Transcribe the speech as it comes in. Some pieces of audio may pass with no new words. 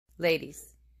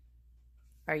Ladies,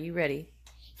 are you ready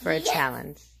for a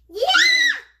challenge? Yeah!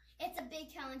 It's a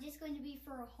big challenge. It's going to be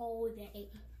for a whole day.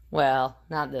 Well,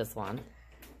 not this one.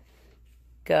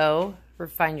 Go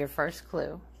find your first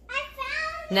clue. I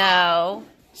found No.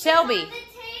 Shelby. it on the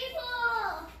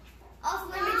table. Also,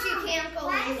 limit you can't go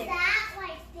in there. What's that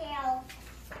like there?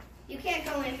 You can't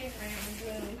go in this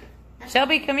room.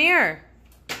 Shelby, come here.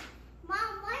 Mom,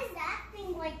 what is that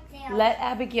thing like there? Let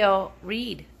Abigail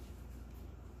read.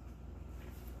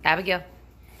 Abigail.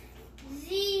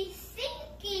 The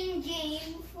thinking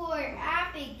game for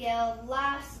Abigail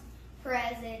last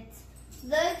present.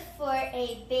 Look for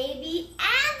a baby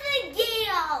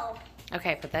Abigail.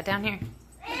 Okay, put that down here.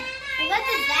 What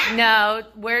is that? No,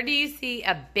 where do you see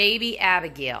a baby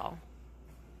Abigail?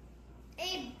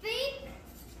 A baby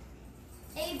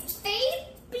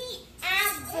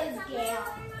Abigail.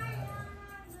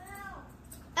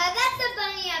 That's a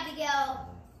bunny Abigail.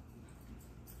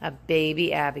 A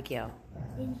baby Abigail.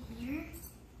 In here?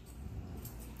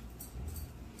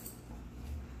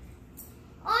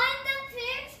 On the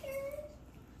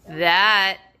picture?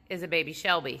 That is a baby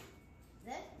Shelby.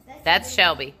 That's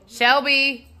Shelby.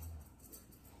 Shelby!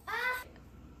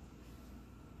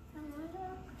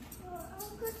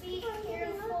 Be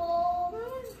careful.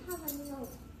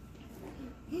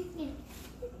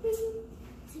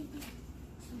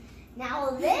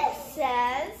 Now this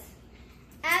says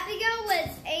Abigail was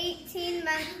 18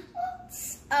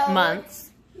 months old. Months.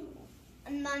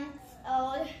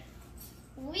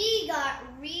 We got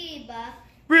Reba.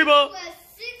 Reba! Who was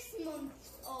 6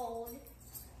 months old.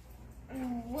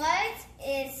 What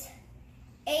is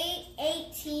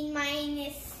 18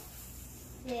 minus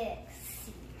 6?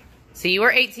 So you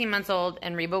were 18 months old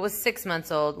and Reba was 6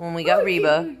 months old when we got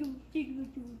Reba.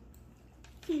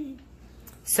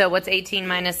 So what's 18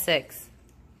 minus 6?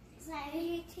 Is that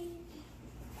 18?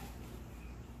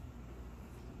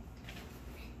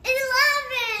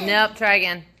 11! Nope, try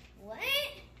again. What?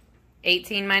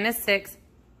 18 minus 6.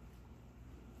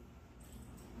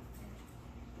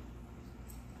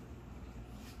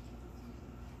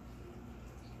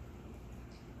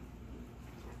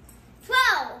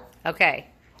 12! Okay,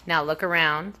 now look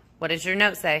around. What does your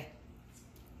note say?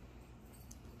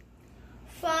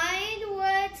 Find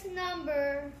what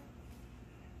number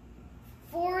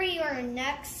for your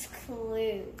next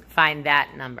clue. Find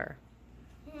that number.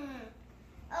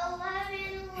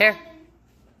 11. Here.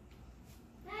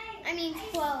 I mean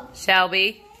 12.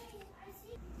 Shelby.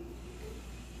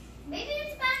 Maybe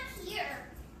it's back here.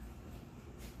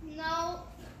 No.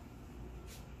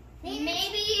 Maybe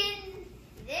in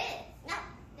this. No.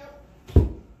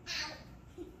 Nope.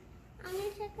 I'm gonna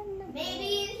check on the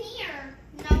maybe in here.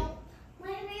 No.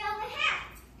 Maybe over here.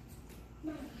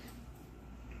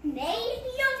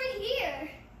 Maybe over here.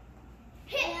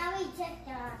 Let me check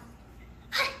that.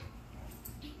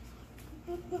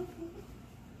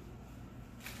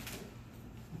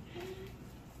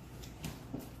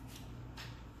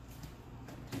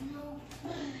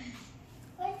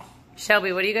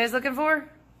 Shelby, what are you guys looking for?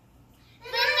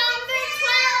 The number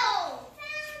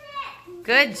 12.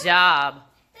 Good job.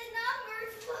 The number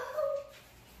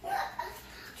 12.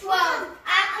 12.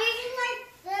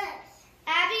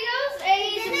 Abigail's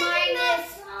age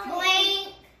minus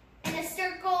blank and a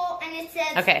circle and it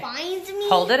says Okay. finds me.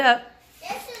 Hold it up.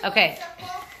 This is Okay.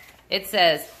 simple. It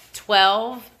says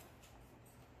 12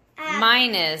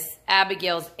 minus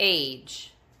Abigail's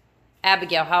age.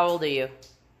 Abigail, how old are you?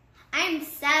 I'm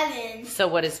 7. So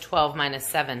what is 12 minus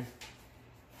 7?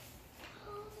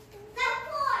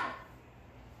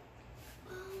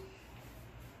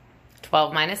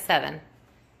 12 minus 7.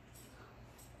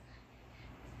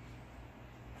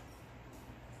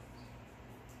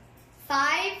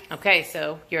 5. Okay,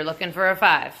 so you're looking for a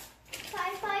 5. 5.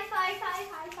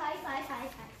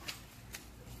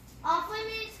 Off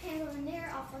limits. Can go in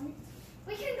there. Off limits.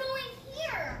 We can go in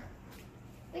here.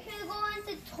 We can go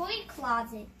into toy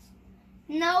closet.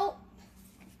 No.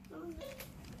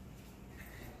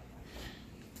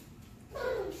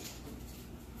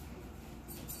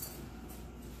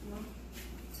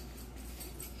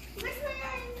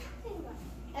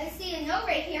 I see a note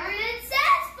right here and it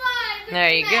says 5.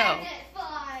 There you go. Magnet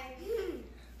 5.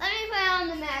 Let me put it on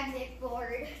the magnet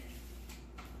board.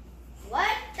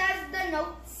 What does the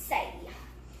note say?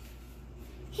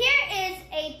 Here is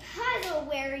a puzzle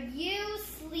where you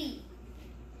sleep.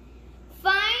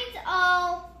 Find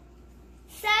all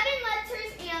 7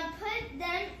 letters and put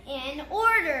them in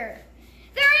order.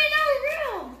 There ain't no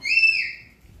room.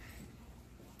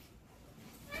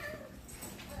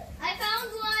 I found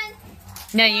one.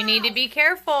 Now you need to be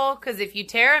careful because if you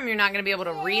tear them, you're not going to be able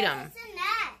to read them. What's the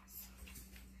next?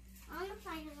 I want to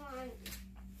find one.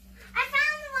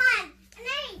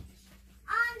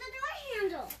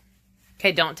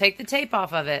 Okay, don't take the tape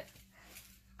off of it.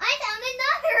 I found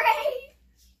another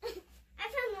H. I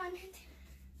found one.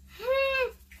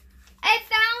 I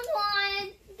found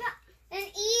one. An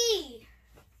E.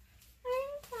 I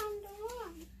found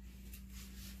one.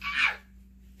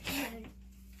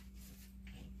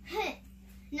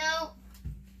 No.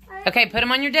 Okay, put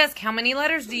them on your desk. How many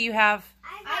letters do you have?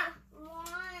 I got 1,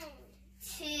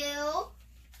 2,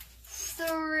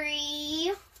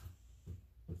 3,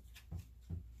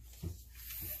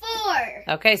 4.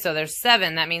 Okay, so there's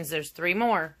 7. That means there's 3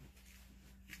 more.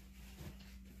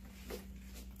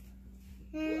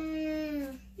 I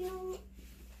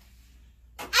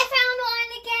found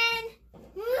one again.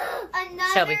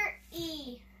 Another Shelby.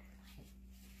 E.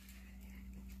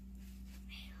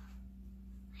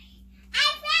 I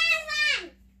found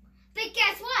one. But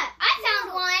guess what? I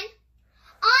found one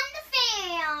on the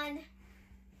fan.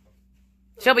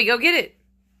 Shelby, go get it.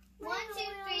 1, 2,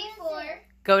 3, 4,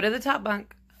 Go to the top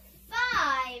bunk.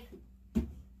 5.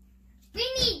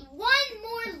 We need one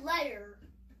more letter.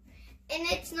 And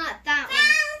it's not that one.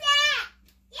 Found it!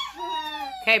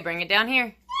 Okay, bring it down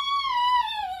here.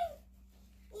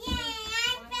 Yeah,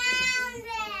 I found it.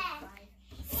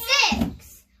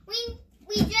 6. We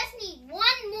just need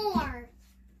one more.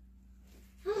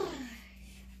 I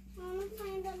want to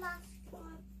find the last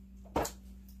one. I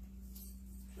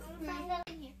want to find it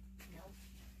in here. No.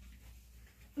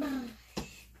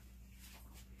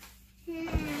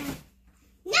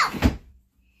 No.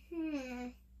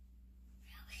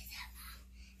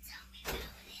 Tell me who it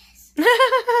is.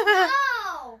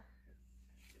 No.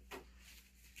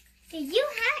 Do you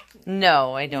have?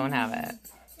 No, I don't have it.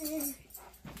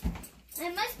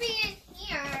 It must be in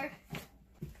here.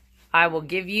 I will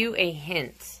give you a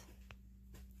hint.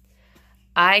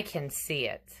 I can see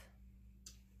it.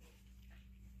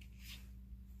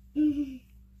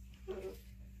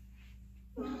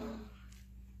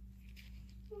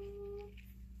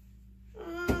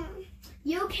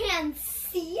 You can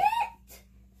see it?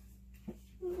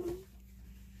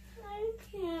 I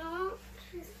can't.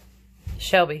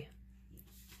 Shelby,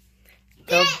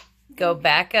 go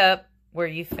back up where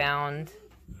you found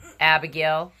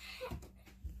Abigail.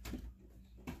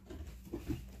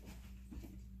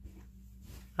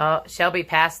 Oh, Shelby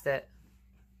passed it.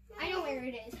 I know where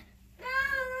it is. No.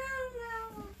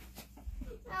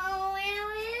 Oh,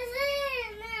 where is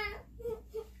it?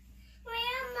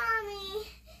 Where, Mommy?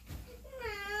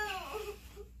 No.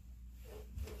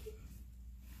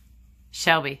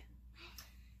 Shelby,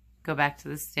 go back to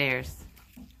the stairs.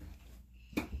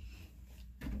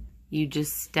 You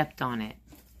just stepped on it.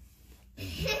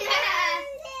 I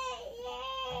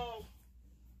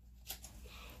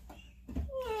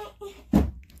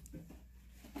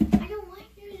don't want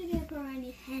you to get her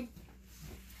anything.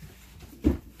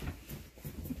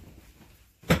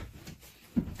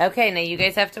 Okay, now you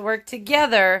guys have to work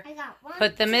together. I got one.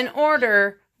 Put them in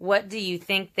order. What do you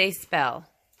think they spell?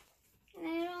 I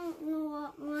don't know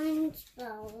what mine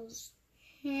spells.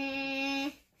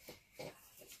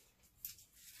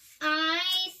 I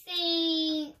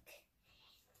think.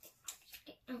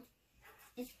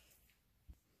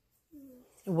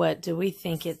 What do we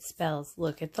think it spells?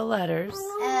 Look at the letters.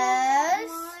 S.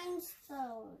 Mine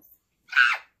spells.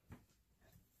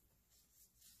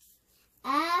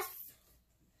 F.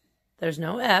 There's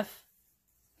no F.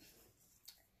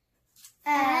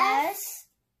 S.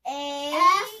 A.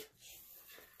 F.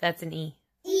 That's an E.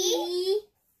 E.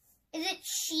 Is it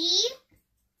she?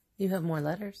 You have more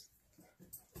letters.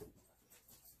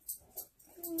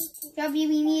 W,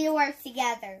 we need to work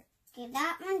together. Okay,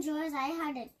 that one's yours. I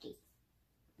had a D.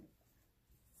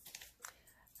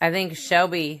 I think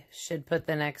Shelby should put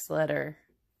the next letter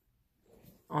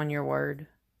on your word.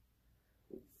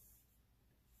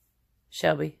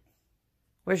 Shelby,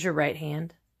 where's your right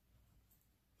hand?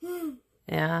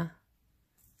 Yeah?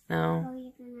 No?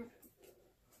 Oh,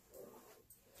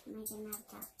 you're gonna have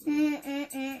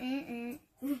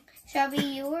to. Shelby,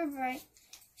 you were right.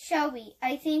 Shelby,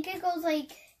 I think it goes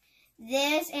like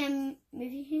this and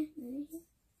maybe here.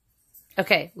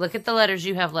 Okay, look at the letters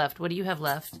you have left. What do you have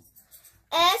left?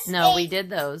 S. No, we did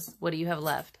those. What do you have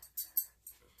left?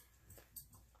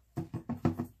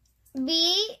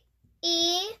 B.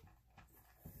 E.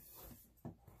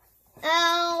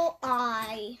 L.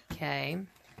 I. Okay.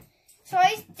 So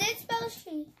I did spell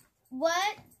she.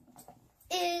 What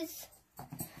is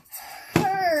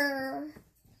her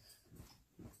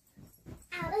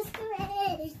Alice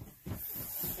Gray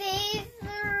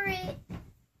favorite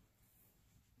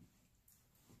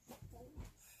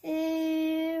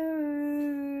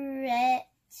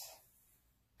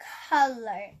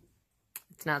color?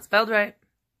 It's not spelled right.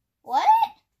 What?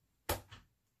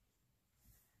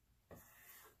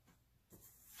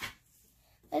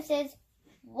 It says,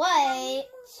 what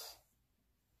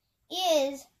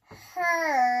is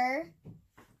her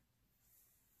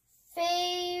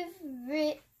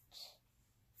favorite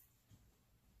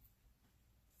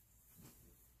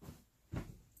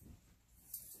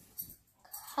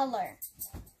color?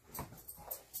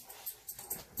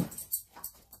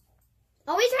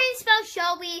 Are we trying to spell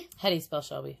Shelby? How do you spell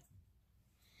Shelby?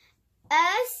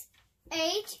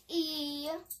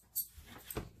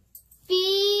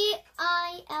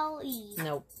 S-H-E-B-I-L-E.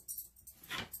 Nope.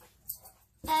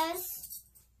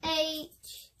 S-H-E.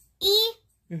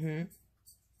 Mm-hmm.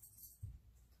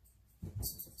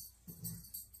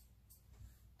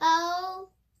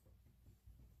 L.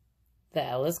 The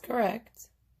L is correct.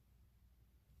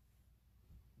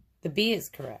 The B is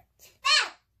correct.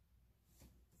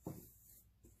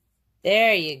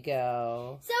 There you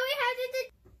go. So we have to do.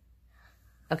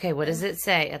 Okay, what does it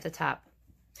say at the top?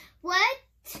 What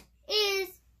is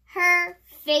her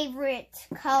favorite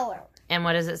color? And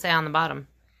what does it say on the bottom?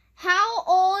 How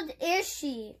old is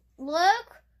she?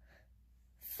 Look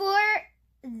for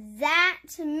that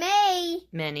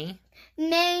Many.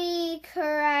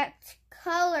 correct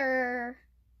color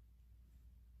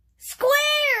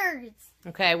squares.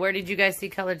 Okay, where did you guys see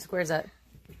colored squares at?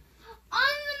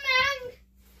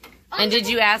 On And did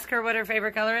you ask her what her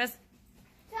favorite color is?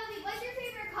 Tell me, what's your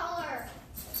favorite color?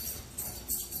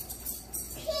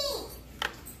 Pink.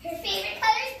 Her favorite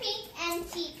color is pink, and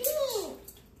she pink.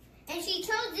 And she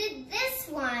chose this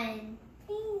one.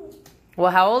 Pink.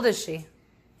 Well, how old is she?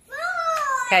 4.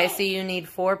 Okay, so you need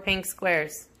 4 pink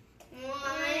squares. 1,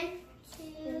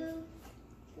 2,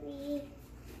 3,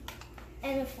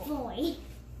 and a 4.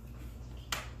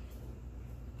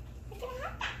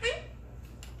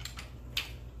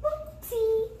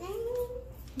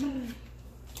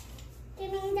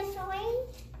 Give me the toy.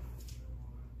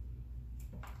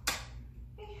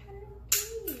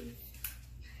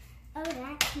 Oh,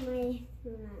 that's my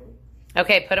phone.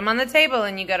 Okay, put them on the table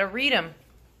and you got to read them.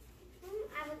 I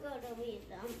will go to read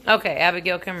them. Okay,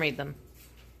 Abigail can read them.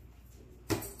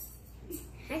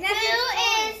 Who is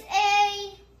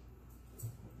a...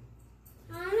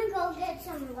 I'm going to go get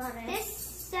some water. This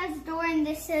says door and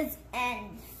this says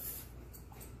end.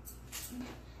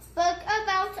 Book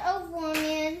about a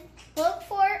woman. Look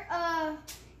for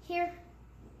here.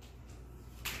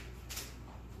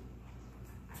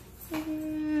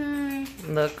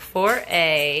 Look for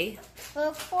a...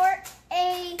 Look for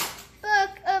a book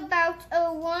about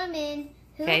a woman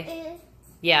who is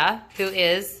Yeah, who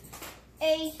is?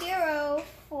 a hero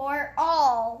for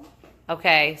all.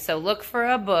 Okay, so look for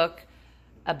a book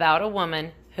about a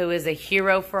woman who is a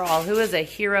hero for all. Who is a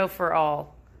hero for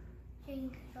all?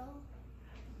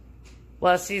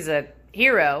 Well, she's a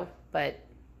hero, but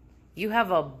you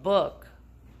have a book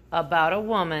about a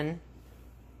woman.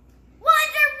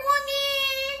 Wonder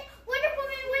Woman! Wonder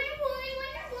Woman, Wonder Woman,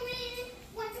 Wonder Woman,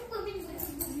 Wonder Woman,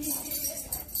 Wonder Woman.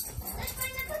 Let's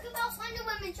find the book about Wonder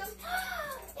Woman. It's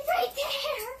right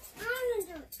there. I'm gonna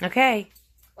do it. Okay.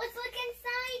 Let's look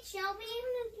inside, Shelby.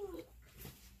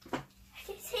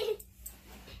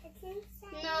 It's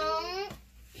inside. No.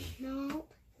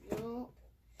 Nope. Nope.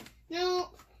 Nope.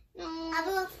 No. I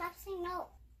will stop saying no.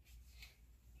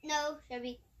 No,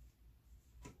 Shelby.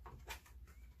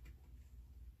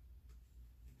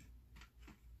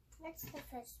 What's the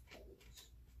first page?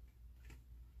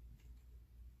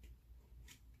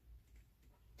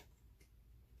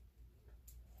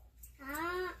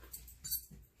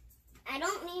 I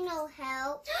don't need no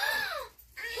help.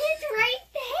 It's right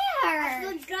there. I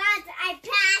forgot. I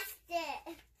passed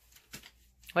it.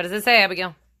 What does it say,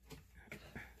 Abigail?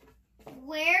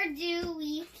 Where do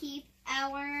we keep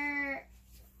our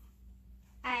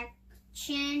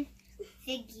action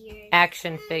figures?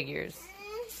 Action figures.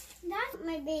 Not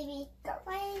my baby. Go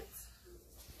right.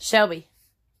 Shelby,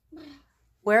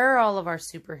 where are all of our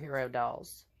superhero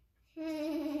dolls?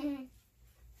 No.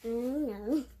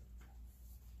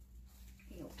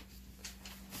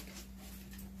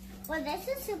 Well, this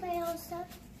is superhero stuff.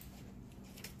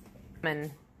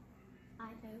 And I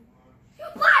know.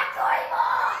 What going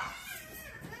on?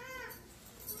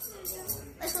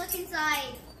 Let's look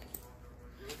inside.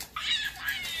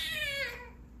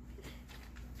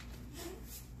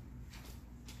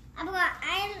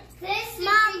 This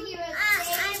superhero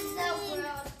saves the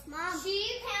world. Mom. She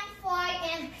can fly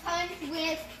and punch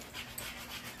with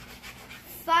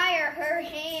fire her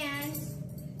hands.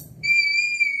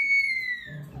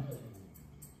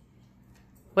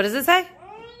 what does it say?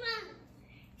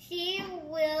 She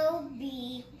will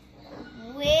be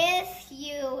with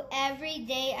you every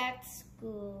day at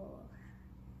school.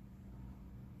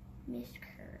 Miss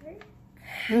Kerr.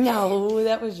 No,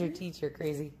 that was your teacher,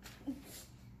 crazy.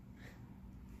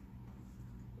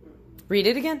 Read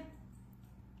it again.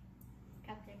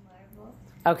 Captain Marvel.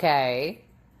 Okay.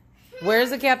 Where's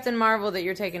the Captain Marvel that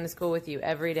you're taking to school with you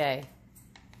every day?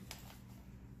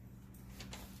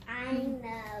 I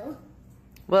know.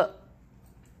 Well,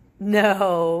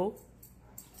 no.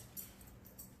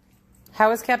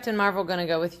 How is Captain Marvel going to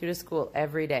go with you to school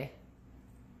every day?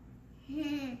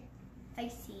 By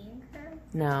seeing her?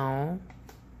 No.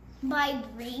 By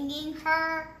bringing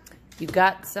her? You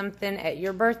got something at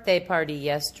your birthday party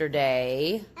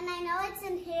yesterday And I know it's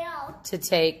in here. to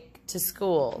take to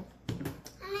school. And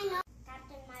I know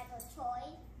Captain Marvel toy.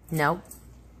 Nope.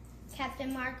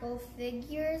 Captain Marvel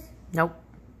figures. Nope.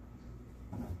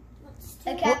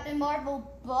 A Captain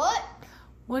Marvel book.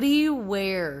 What do you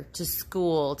wear to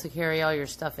school to carry all your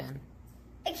stuff in?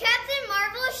 A Captain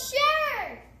Marvel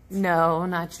shirt. No,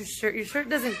 not your shirt. Your shirt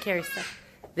doesn't carry stuff.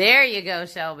 There you go,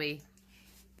 Shelby.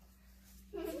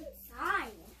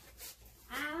 Sorry.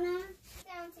 I don't know.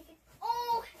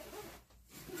 Oh.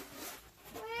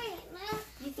 Wait, no.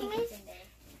 You think it's in there?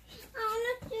 I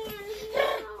want to see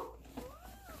it.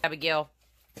 Abigail.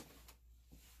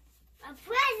 A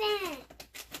present.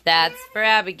 That's for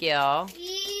Abigail. Abigail,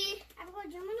 do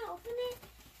you want to open it?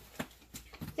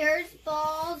 There's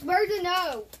balls. Where's the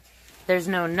note? There's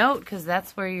no note because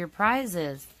that's where your prize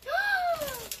is.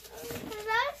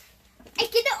 I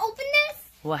get to open this?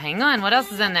 Well, hang on. What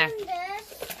else is in there? Open this.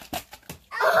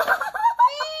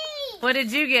 What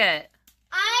did you get?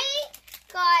 I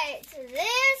got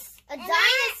this, a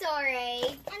dinosaur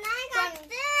egg. And I got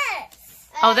this.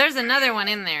 Oh, there's another one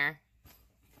in there.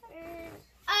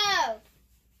 Oh.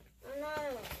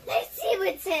 Let's see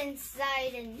what's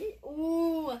inside.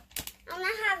 Ooh. I'm going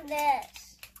to have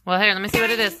this. Well, here, let me see what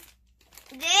it is.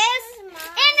 This and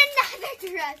another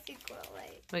Jurassic World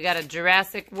egg. We got a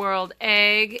Jurassic World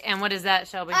egg. And what is that,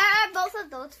 Shelby? Are both of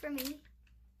those for me?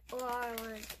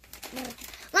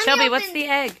 Shelby, what's the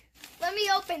egg? Let me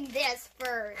open this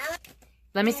first.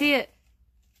 Let me see it.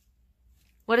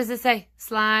 What does it say?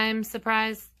 Slime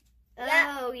surprise?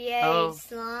 Oh, yay, Oh.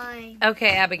 slime.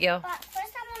 Okay, Abigail. But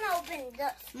first I'm going to open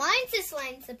this. Mine's a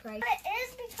slime surprise. It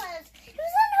is because it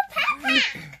was in her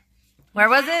backpack. Where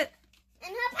was it?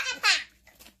 In her backpack.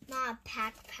 Not a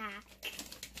pack.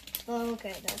 Oh,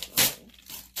 okay, that's mine.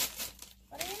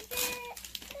 What is it?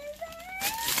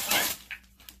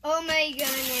 Oh my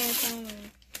goodness.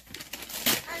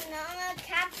 Another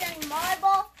Captain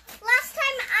Marvel. Last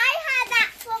time I had that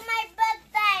for my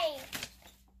birthday.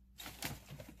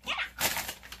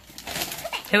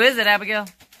 Who is it, Abigail?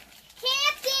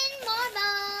 Captain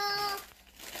Marvel.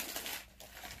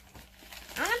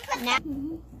 I'm gonna put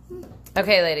that.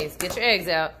 Okay, ladies, get your eggs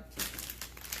out.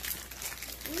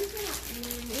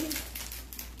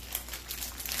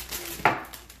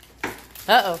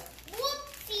 Uh-oh.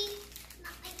 Whoopsie.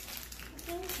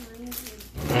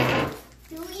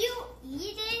 Do you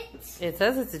eat it? It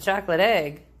says it's a chocolate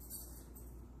egg.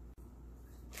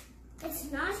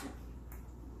 It's not.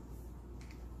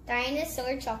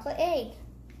 Dinosaur chocolate egg.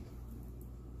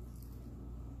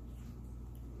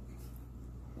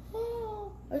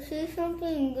 Oh, I see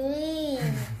something green.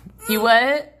 You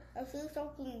what? I see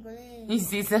something green. You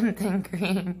see something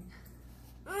green.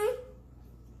 I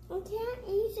can't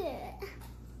eat it.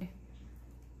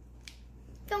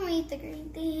 Don't eat the green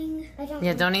thing.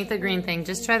 Yeah, don't eat the green thing.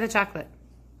 Just try the chocolate.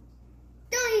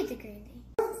 Don't eat the green thing.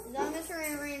 As long as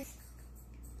we're in.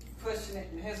 Pushing it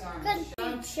in his arm.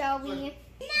 Good, Shelby. No way!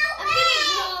 I'm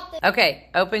gonna drop it. Okay,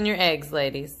 open your eggs,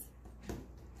 ladies.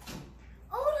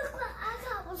 Oh, look what I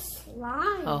got was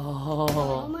slime. Oh,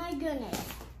 Oh my goodness.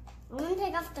 I'm gonna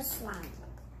take off the slime.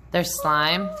 there's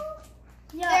slime.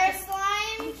 Yeah. There's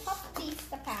slime. Pop these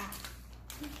to pack.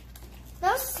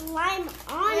 There's slime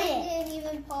on it. It didn't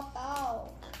even pop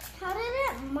out. How did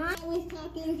it? Mine was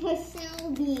talking to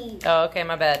Shelby. Oh, okay,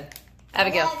 my bad.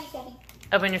 Abigail, I love you, Shelby.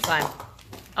 open your slime.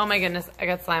 Oh my goodness, I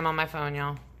got slime on my phone,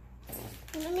 y'all.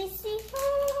 Let me see.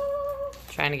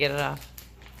 Trying to get it off.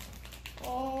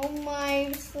 Oh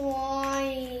my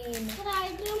slime. Can I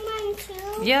do mine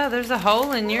too? Yeah, there's a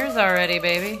hole in yours already,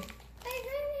 baby.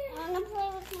 I want to play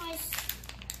with my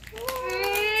slime.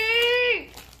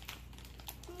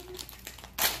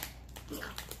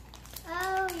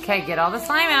 Okay, get all the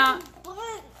slime out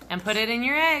and put it in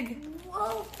your egg.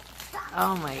 Whoa.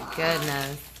 Oh my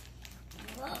goodness.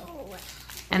 Whoa.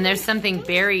 And there's something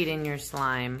buried in your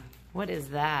slime. What is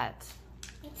that?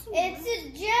 It's a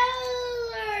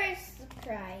jelly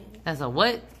surprise. That's a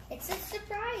what? It's a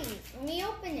surprise. Let me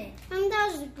open it. And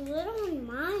there's glitter on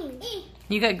mine.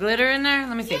 You got glitter in there?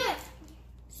 Let me see. Yeah.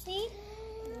 See?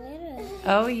 Glitter.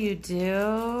 Oh, you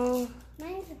do?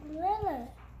 Mine's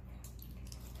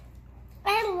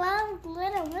love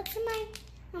glitter.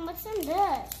 What's in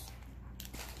this?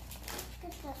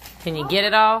 Can you get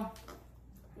it all?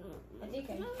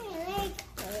 Okay.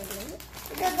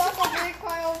 Because that's a big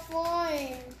pile of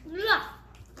slime.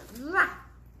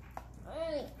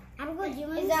 I'm going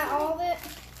to Is that all of it?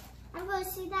 I'm going to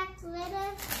see that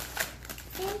glitter.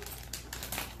 See?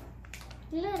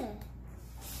 Glitter.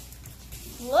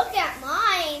 Look at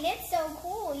mine. It's so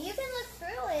cool. You can look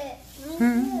through it.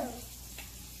 Mine too.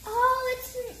 Oh,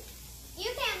 you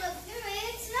can't look through it.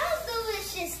 It smells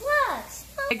delicious.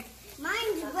 Look.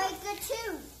 Mine's way good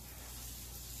too.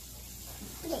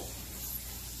 Okay.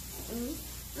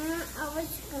 I was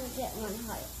going to get one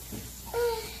heart.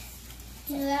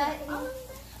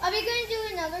 Are we going to do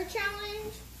another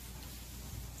challenge?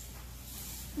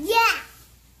 Yeah.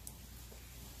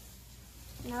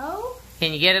 No?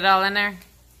 Can you get it all in there?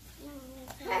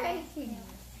 Hey.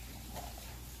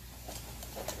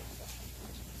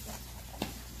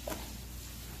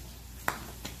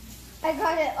 I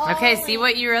got it all. Okay, see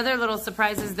what your other little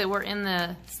surprises that were in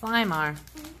the slime are.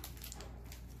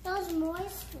 Those more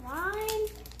slime.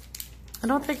 I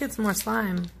don't think it's more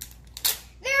slime.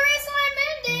 There is slime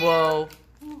in there. Whoa.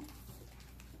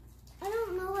 I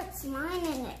don't know what's mine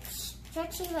in it.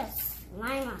 Stretchy with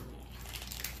slime on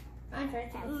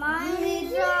it. Mine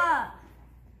is Let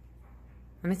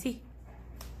me see.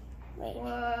 Wait.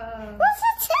 Whoa. What's the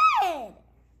kid?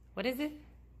 What is it?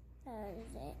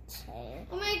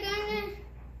 Oh my goodness.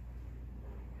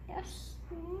 Yes.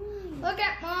 Look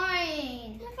at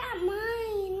mine. Look at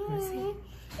mine. Let's see.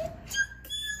 It's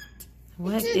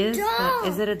What It's a is that? dog.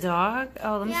 Is it a dog?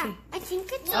 Oh, let me Yeah, see. I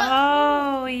think it's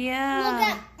Oh, Look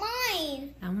yeah. at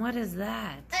mine. And what is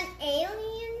that? An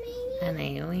alien, maybe? An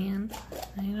alien?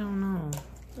 I don't know.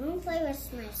 I'm gonna play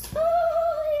with my slime.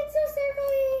 Oh, it's so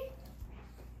circly.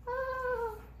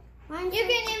 Oh. Mine's You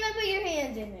can't even put your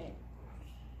hands in it.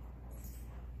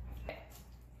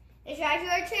 Subscribe to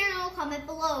our channel, comment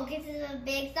below, give us a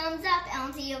big thumbs up, and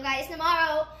I'll see you guys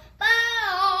tomorrow.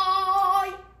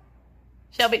 Bye!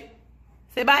 Shelby,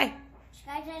 say bye.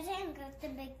 Subscribe to our channel,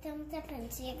 give the big thumbs up,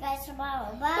 and see you guys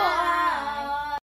tomorrow. Bye. Bye!